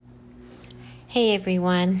Hey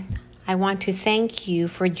everyone, I want to thank you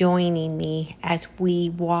for joining me as we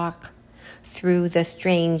walk through the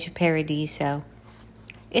strange Paradiso.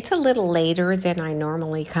 It's a little later than I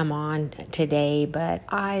normally come on today, but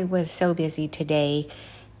I was so busy today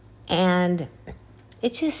and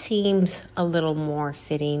it just seems a little more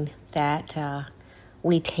fitting that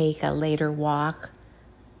we take a later walk.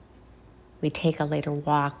 We take a later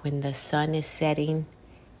walk when the sun is setting,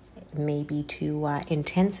 maybe to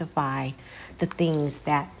intensify the things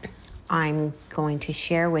that I'm going to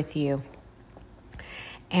share with you.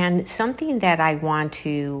 And something that I want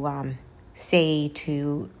to say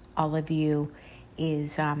to all of you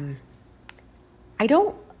is I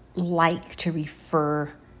don't like to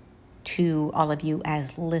refer to all of you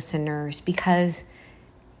as listeners because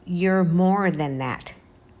you're more than that.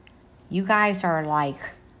 You guys are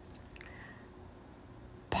like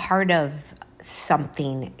part of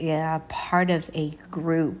something, part of a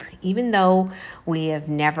group, even though we have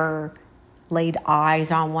never laid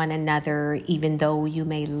eyes on one another, even though you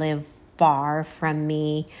may live far from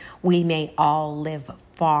me, we may all live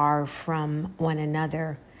far from one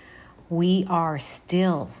another. We are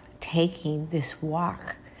still taking this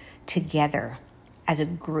walk together as a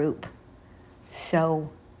group.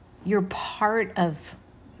 So you're part of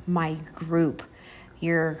my group.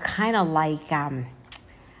 You're kind of like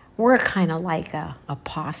we're kind of like a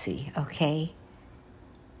posse, okay?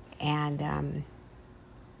 And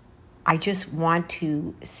I just want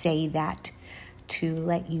to say that to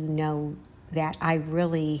let you know that I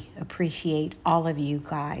really appreciate all of you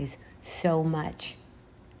guys so much.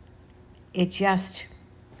 It just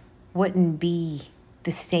wouldn't be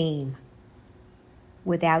the same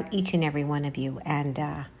without each and every one of you.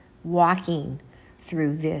 And walking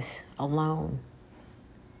through this alone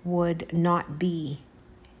would not be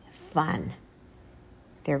fun.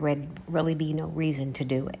 There would really be no reason to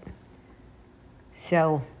do it.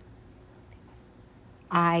 So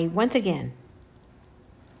I, once again,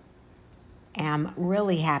 am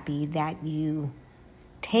really happy that you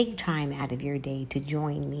take time out of your day to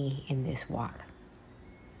join me in this walk.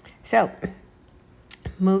 So,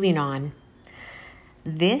 moving on,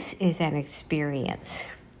 this is an experience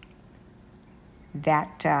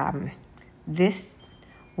that this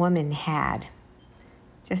woman had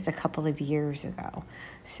just a couple of years ago.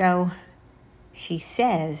 So she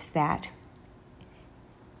says that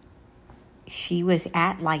she was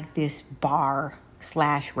at like this bar /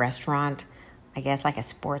 restaurant, I guess like a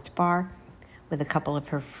sports bar, with a couple of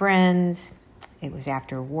her friends. It was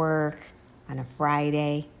after work on a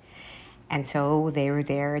Friday. And so they were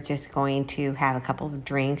there just going to have a couple of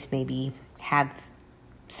drinks, maybe have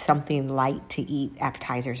something light to eat,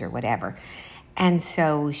 appetizers or whatever. And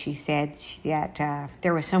so she said that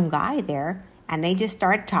there was some guy there, and they just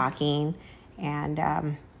started talking,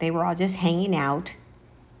 and they were all just hanging out.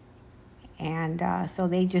 And so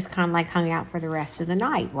they just kind of like hung out for the rest of the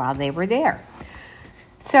night while they were there.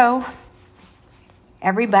 So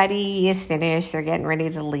everybody is finished. They're getting ready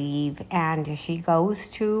to leave. And she goes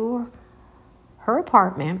to her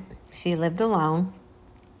apartment. She lived alone.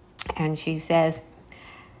 And she says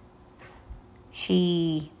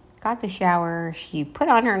she got the shower. She put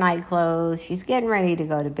on her night clothes. She's getting ready to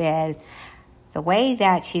go to bed. The way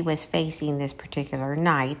that she was facing this particular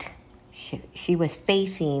night, she was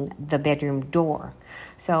facing the bedroom door.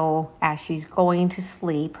 So as she's going to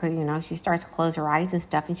sleep, she starts to close her eyes and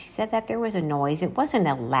stuff. And she said that there was a noise. It wasn't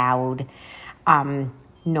a loud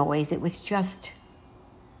noise. It was just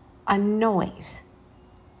a noise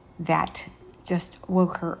that just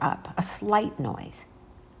woke her up, a slight noise.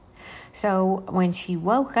 So when she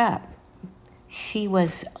woke up, she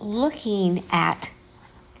was looking at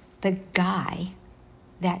the guy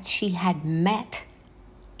that she had met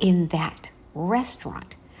in that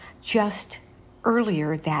restaurant just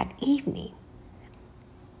earlier that evening.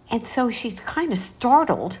 And so she's kind of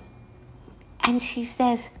startled, and she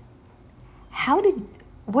says,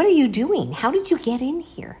 what are you doing? How did you get in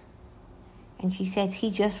here? And she says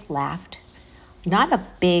he just laughed. Not a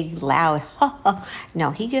big, loud, no,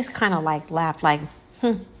 he just kind of like laughed like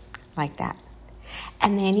that.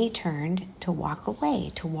 And then he turned to walk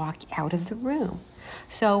away, to walk out of the room.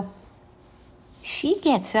 So she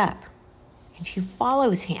gets up and she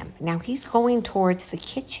follows him. Now he's going towards the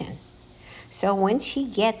kitchen. So when she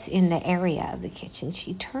gets in the area of the kitchen,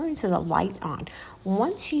 she turns the light on.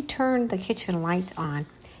 Once she turned the kitchen lights on,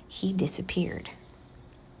 he disappeared.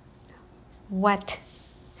 What?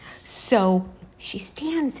 So she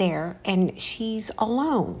stands there and she's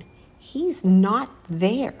alone. He's not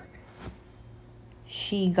there.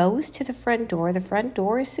 She goes to the front door. The front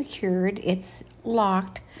door is secured. It's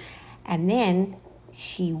locked. And then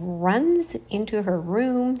She runs into her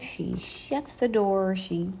room. She shuts the door.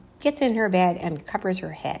 She gets in her bed and covers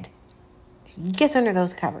her head. She gets under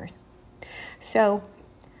those covers. So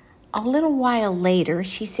a little while later,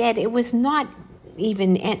 she said it was not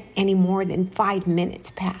even any more than 5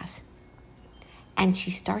 minutes pass. And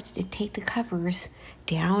she starts to take the covers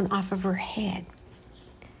down off of her head.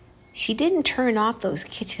 She didn't turn off those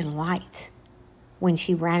kitchen lights when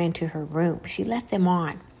she ran into her room. She left them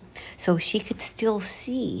on so she could still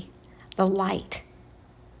see the light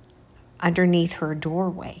underneath her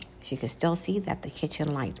doorway. She could still see that the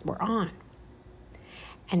kitchen lights were on.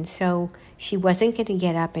 And so she wasn't going to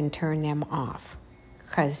get up and turn them off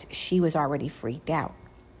because she was already freaked out.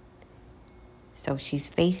 So she's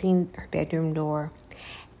facing her bedroom door,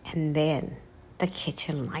 and then the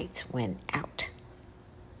kitchen lights went out.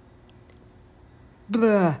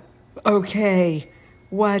 Blah. Okay,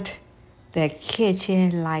 what? The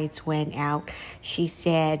kitchen lights went out. She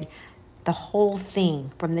said the whole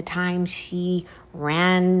thing, from the time she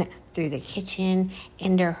ran through the kitchen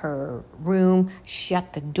into her room,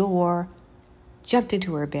 shut the door, jumped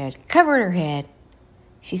into her bed, covered her head.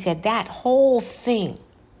 She said that whole thing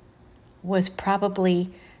was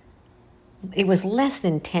it was less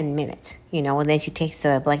than 10 minutes, and then she takes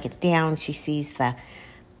the blankets down. She sees the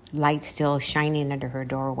light still shining under her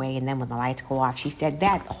doorway, and then when the lights go off, she said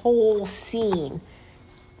that whole scene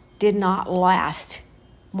did not last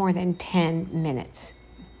more than 10 minutes.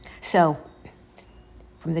 So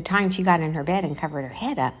from the time she got in her bed and covered her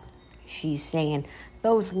head up, she's saying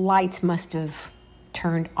those lights must have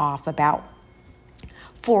turned off about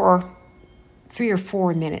 3 or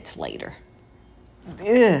 4 minutes later.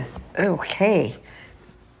 Ugh, okay.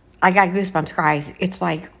 I got goosebumps, guys. It's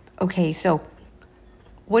like, okay, so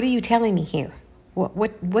what are you telling me here?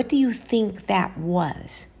 What do you think that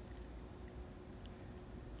was?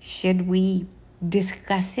 Should we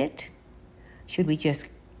discuss it? Should we just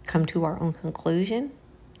come to our own conclusion?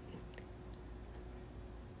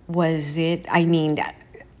 Was it,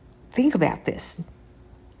 think about this.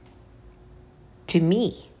 To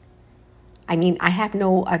me, I have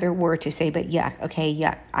no other word to say but yuck. Okay,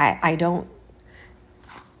 yuck. I don't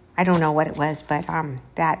know what it was, but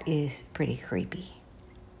that is pretty creepy.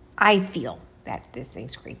 I feel that this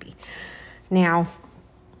thing's creepy. Now,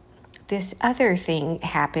 this other thing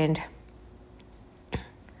happened,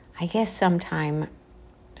 I guess sometime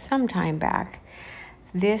back.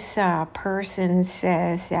 This person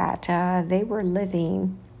says that they were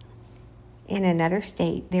living in another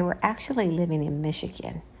state. They were actually living in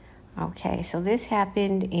Michigan. Okay, so this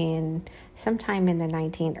happened sometime in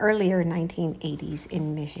the earlier 1980s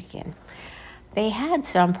in Michigan. They had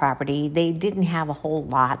some property. They didn't have a whole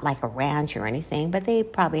lot like a ranch or anything, but they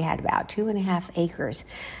probably had about 2.5 acres.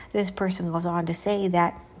 This person goes on to say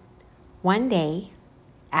that one day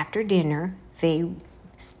after dinner, they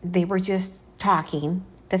were just talking,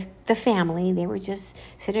 the family, they were just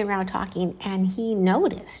sitting around talking, and he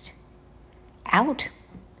noticed out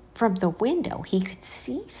from the window, he could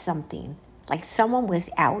see something, like someone was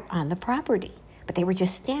out on the property, but they were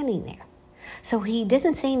just standing there. So he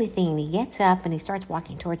doesn't say anything. He gets up and he starts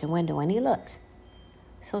walking towards the window and he looks.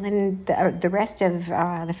 So then the rest of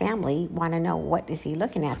the family want to know, what is he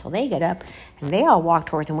looking at? So they get up and they all walk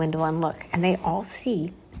towards the window and look. And they all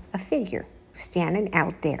see a figure standing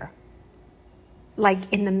out there,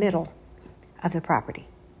 like in the middle of the property.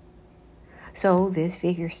 So this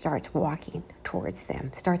figure starts walking towards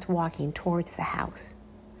them, starts walking towards the house.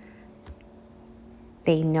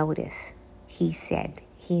 They notice, he said,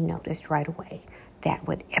 he noticed right away that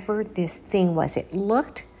whatever this thing was, it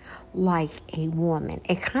looked like a woman.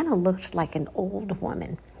 It kind of looked like an old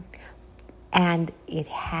woman. And it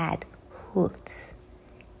had hoofs.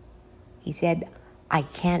 He said, I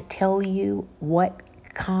can't tell you what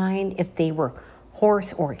kind, if they were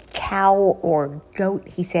horse or cow or goat.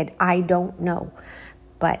 He said, I don't know.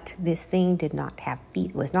 But this thing did not have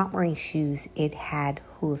feet. It was not wearing shoes. It had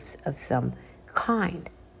hoofs of some kind.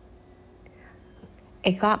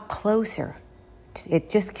 It got closer. It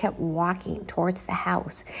just kept walking towards the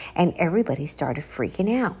house, and everybody started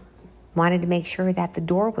freaking out. Wanted to make sure that the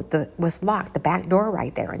door was locked, the back door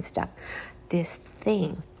right there and stuff. This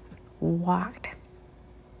thing walked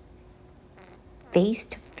face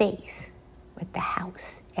to face with the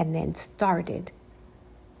house and then started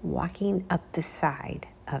walking up the side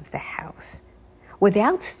of the house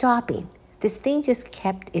without stopping. This thing just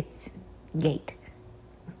kept its gait,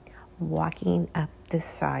 walking up the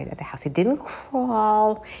side of the house. It didn't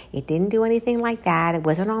crawl. It didn't do anything like that. It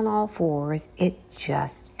wasn't on all fours. It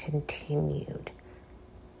just continued.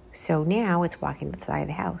 So now it's walking to the side of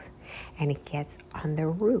the house, and it gets on the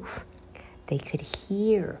roof. they could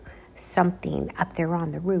hear something up there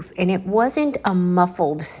on the roof. And it wasn't a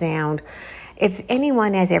muffled sound. If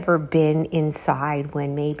anyone has ever been inside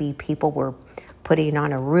when maybe people were putting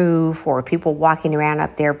on a roof or people walking around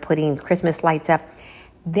up there putting Christmas lights up,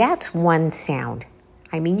 that's one sound.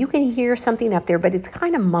 I mean, you can hear something up there, but it's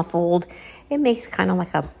kind of muffled. It makes kind of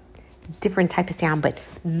like a different type of sound. But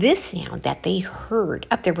this sound that they heard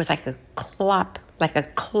up there was like a clop, like a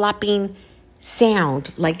clopping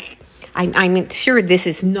sound. Like, I'm sure this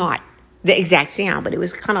is not the exact sound, but it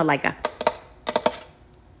was kind of like a,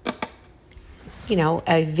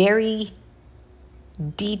 a very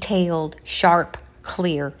detailed, sharp,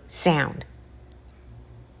 clear sound.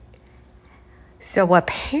 So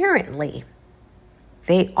apparently,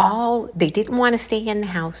 they didn't want to stay in the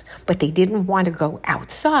house, but they didn't want to go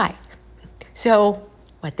outside. So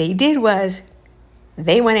what they did was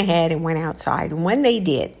they went ahead and went outside. And when they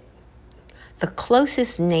did, the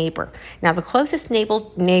closest neighbor, now the closest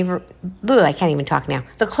neighbor, I can't even talk now.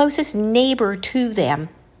 The closest neighbor to them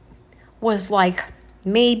was like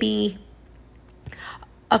maybe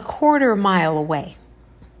a quarter mile away.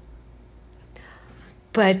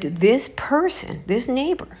 But this person, this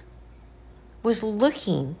neighbor, was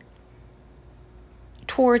looking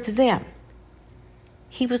towards them.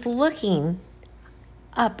 He was looking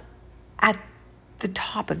up at the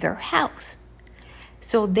top of their house.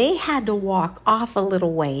 So they had to walk off a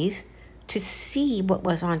little ways to see what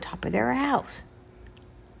was on top of their house.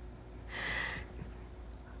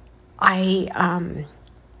 I'm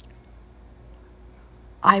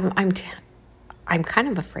kind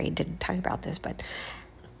of afraid to talk about this, but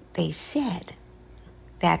they said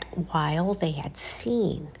that while they had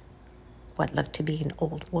seen what looked to be an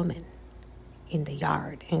old woman in the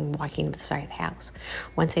yard and walking up the side of the house,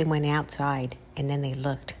 once they went outside and then they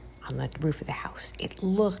looked on the roof of the house, it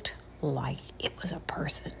looked like it was a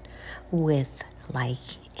person with like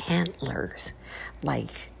antlers,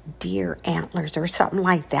 like deer antlers or something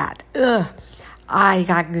like that. Ugh, I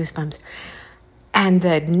got goosebumps. And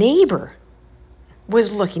the neighbor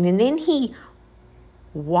was looking, and then he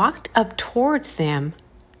walked up towards them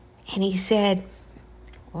and he said,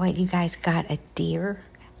 "What, you guys got a deer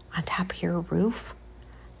on top of your roof?"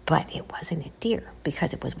 But it wasn't a deer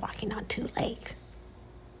because it was walking on two legs.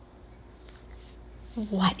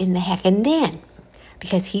 What in the heck? And then,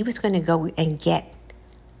 because he was going to go and get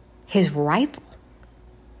his rifle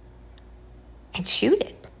and shoot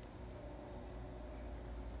it,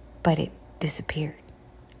 but it disappeared.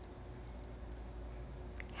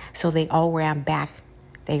 So they all ran back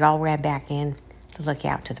in to look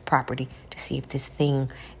out to the property to see if this thing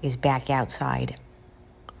is back outside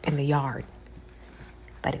in the yard.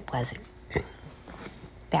 But it wasn't.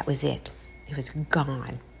 That was it. It was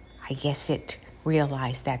gone. I guess it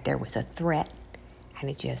realized that there was a threat and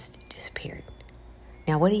it just disappeared.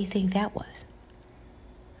 Now, what do you think that was?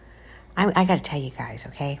 I got to tell you guys,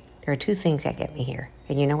 okay? There are two things that get me here,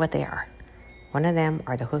 and you know what they are. One of them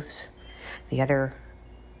are the hoofs. The other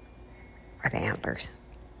are the antlers.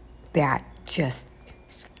 That just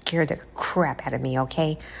scared the crap out of me,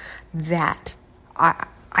 okay? That,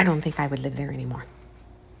 I don't think I would live there anymore.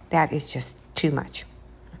 That is just too much.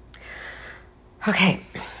 Okay,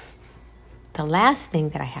 the last thing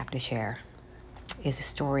that I have to share is a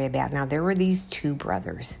story about, now there were these two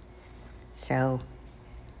brothers. So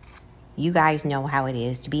you guys know how it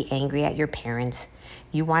is to be angry at your parents.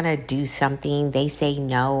 You want to do something, they say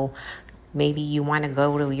no. Maybe you want to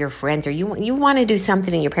go to your friends, or you want to do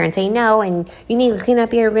something and your parents say no, and you need to clean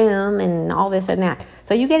up your room and all this and that.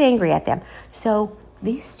 So you get angry at them. So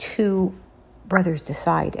these two brothers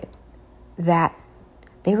decided that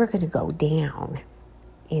they were going to go down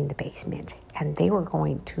in the basement and they were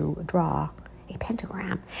going to draw a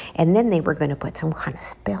pentagram, and then they were going to put some kind of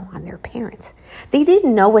spell on their parents. They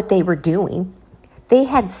didn't know what they were doing. They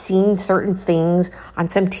had seen certain things on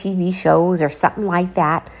some TV shows or something like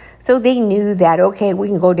that. So they knew that, okay, we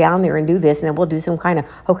can go down there and do this, and then we'll do some kind of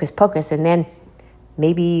hocus pocus, and then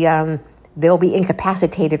maybe they'll be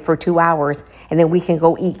incapacitated for 2 hours, and then we can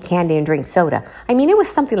go eat candy and drink soda. I mean, it was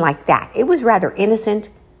something like that. It was rather innocent.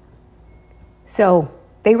 So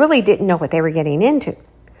they really didn't know what they were getting into.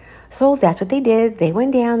 So that's what they did. They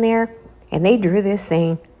went down there, and they drew this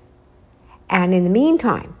thing. And in the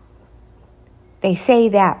meantime, they say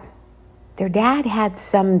that their dad had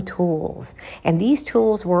some tools, and these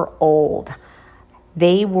tools were old.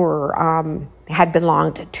 They were had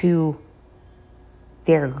belonged to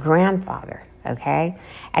their grandfather, okay?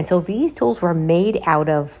 And so these tools were made out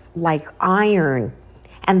of like iron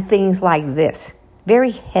and things like this,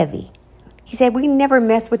 very heavy. He said, we never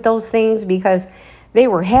messed with those things because they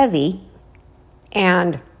were heavy,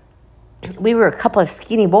 and we were a couple of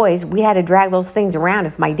skinny boys. We had to drag those things around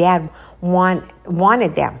if my dad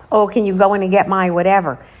wanted them. Oh, can you go in and get my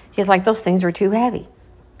whatever? He's like, those things are too heavy.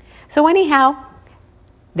 So anyhow,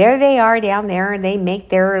 there they are down there, and they make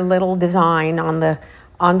their little design on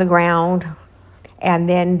the ground, and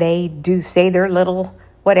then they do say their little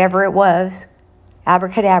whatever it was,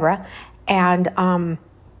 abracadabra, and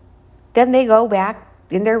then they go back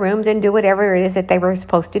in their rooms and do whatever it is that they were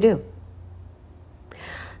supposed to do.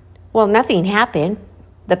 Well, nothing happened.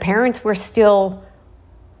 The parents were still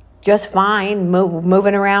just fine,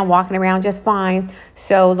 moving around, walking around just fine.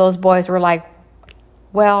 So those boys were like,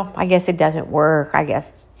 well, I guess it doesn't work. I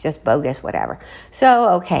guess it's just bogus, whatever. So,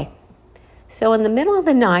 okay. So in the middle of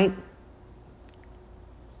the night,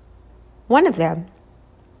 one of them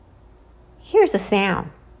hears a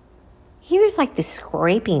sound. He hears like this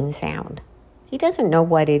scraping sound. He doesn't know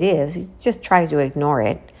what it is. He just tries to ignore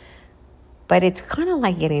it. But it's kind of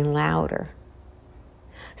like getting louder.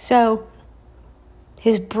 So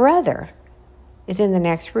his brother is in the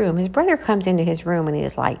next room. His brother comes into his room and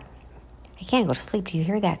he's like, I can't go to sleep. Do you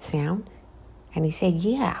hear that sound? And he said,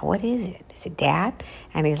 yeah, what is it? Is it Dad?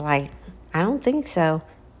 And he's like, I don't think so,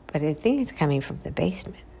 but I think it's coming from the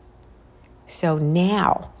basement. So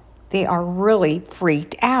now they are really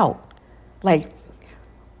freaked out. Like,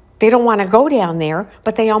 they don't want to go down there,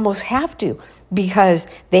 but they almost have to because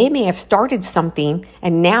they may have started something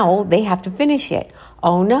and now they have to finish it.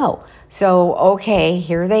 Oh no. So, okay,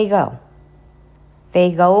 here they go.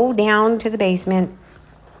 They go down to the basement,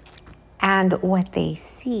 and what they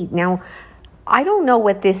see. Now, I don't know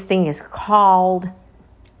what this thing is called.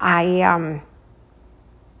 But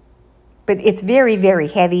it's very, very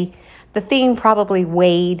heavy. The thing probably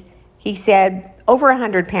weighed, he said, over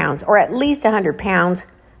 100 pounds, or at least 100 pounds.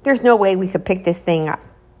 There's no way we could pick this thing up.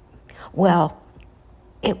 Well,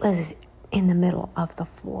 it was in the middle of the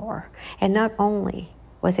floor. And not only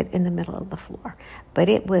was it in the middle of the floor, but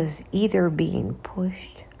it was either being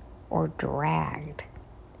pushed or dragged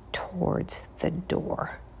towards the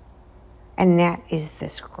door. And that is the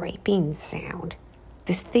scraping sound.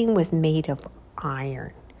 This thing was made of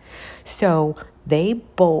iron. So they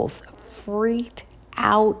both freaked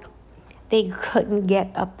out. They couldn't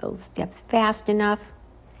get up those steps fast enough.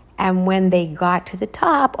 And when they got to the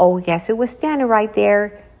top, oh, guess who was standing right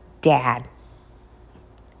there? Dad.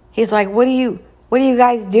 He's like, what are you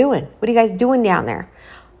guys doing? What are you guys doing down there?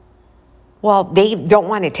 Well, they don't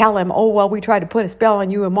want to tell him, oh, well, we tried to put a spell on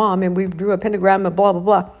you and Mom, and we drew a pentagram and blah, blah,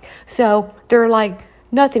 blah. So they're like,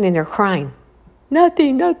 nothing, and they're crying.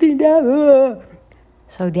 Nothing, Dad.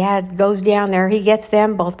 So Dad goes down there. He gets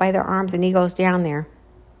them both by their arms, and he goes down there.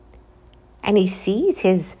 And he sees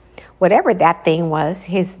his, whatever that thing was,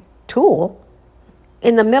 his tool,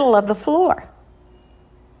 in the middle of the floor.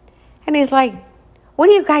 And he's like, what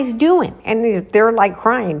are you guys doing? And they're like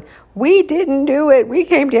crying. We didn't do it. We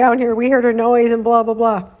came down here. We heard a noise and blah, blah,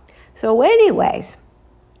 blah. So anyways,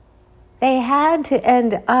 they had to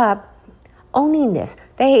end up owning this.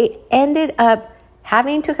 They ended up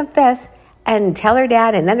having to confess and tell their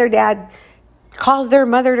dad, and then their dad calls their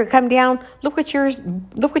mother to come down. Look what your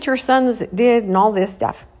sons did and all this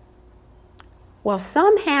stuff. Well,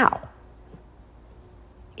 somehow,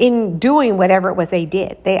 in doing whatever it was they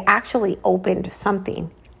did, they actually opened something,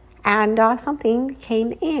 and something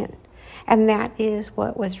came in. And that is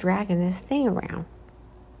what was dragging this thing around.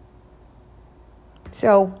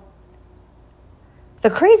 So, the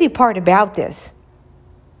crazy part about this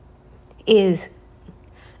is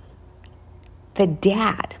the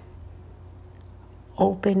dad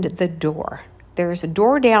opened the door. There's a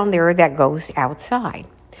door down there that goes outside.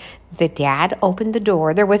 The dad opened the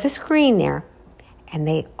door. There was a screen there. And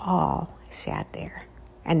they all sat there.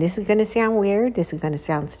 And this is going to sound weird. This is going to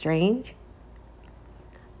sound strange.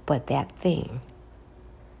 But that thing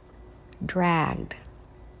dragged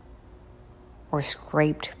or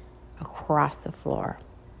scraped across the floor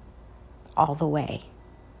all the way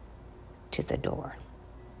to the door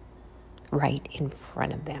right in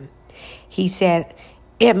front of them. He said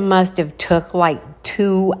it must have took like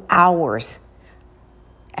 2 hours.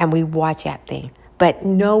 And we watched that thing. But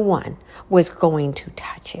no one was going to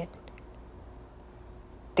touch it.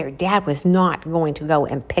 Their dad was not going to go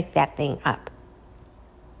and pick that thing up.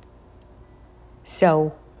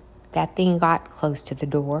 So that thing got close to the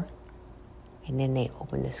door, and then they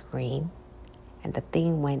opened the screen, and the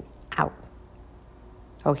thing went out.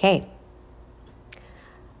 Okay.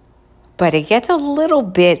 But it gets a little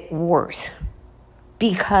bit worse,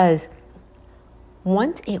 because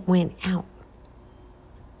once it went out,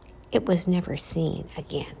 it was never seen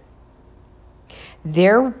again.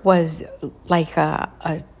 there was like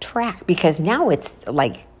a track, because now it's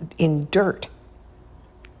like in dirt.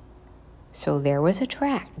 So there was a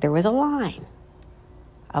track, there was a line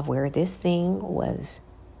of where this thing was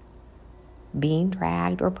being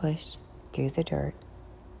dragged or pushed through the dirt,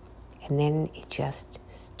 and then it just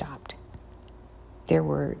stopped. There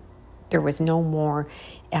was no more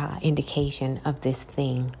indication of this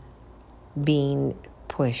thing being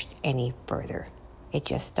pushed any further. It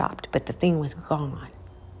just stopped, but the thing was gone.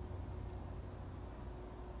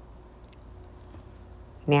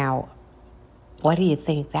 Now, what do you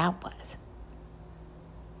think that was?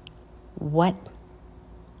 What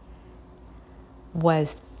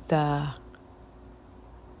was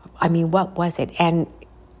what was it? And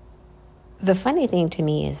the funny thing to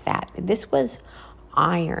me is that this was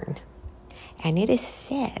iron. And it is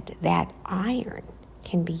said that iron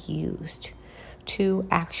can be used to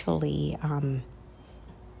actually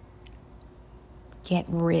get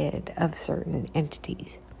rid of certain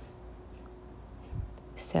entities.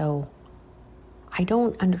 So I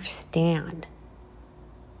don't understand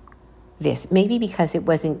this. Maybe because it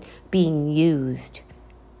wasn't being used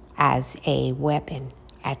as a weapon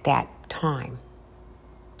at that time.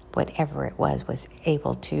 Whatever it was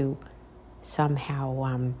able to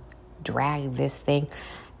somehow drag this thing.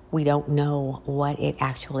 We don't know what it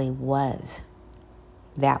actually was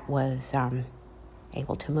that was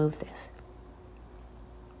able to move this.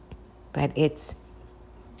 But it's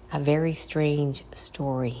a very strange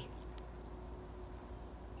story.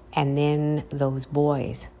 And then those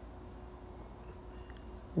boys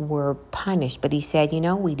were punished. But he said,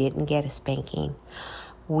 we didn't get a spanking.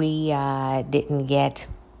 We didn't get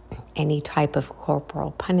any type of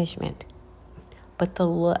corporal punishment. But the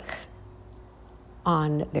look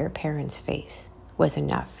on their parents' face was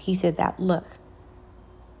enough. He said that look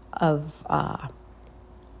of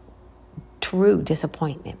true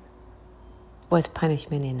disappointment was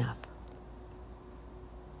punishment enough.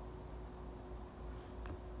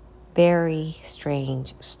 Very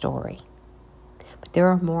strange story. But there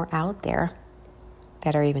are more out there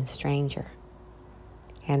that are even stranger.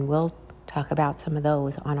 And we'll talk about some of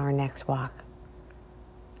those on our next walk.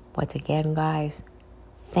 Once again, guys,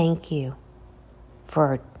 thank you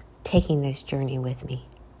for taking this journey with me.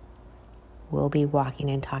 We'll be walking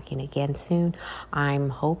and talking again soon. I'm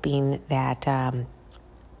hoping that I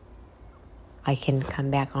can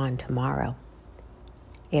come back on tomorrow.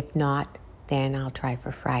 If not, then I'll try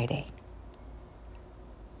for Friday.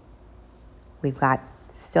 We've got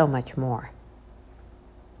so much more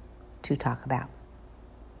to talk about.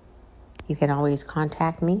 You can always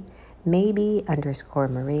contact me,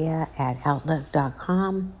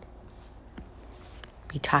 maybe_Maria@outlook.com.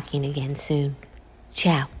 Be talking again soon.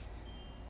 Ciao.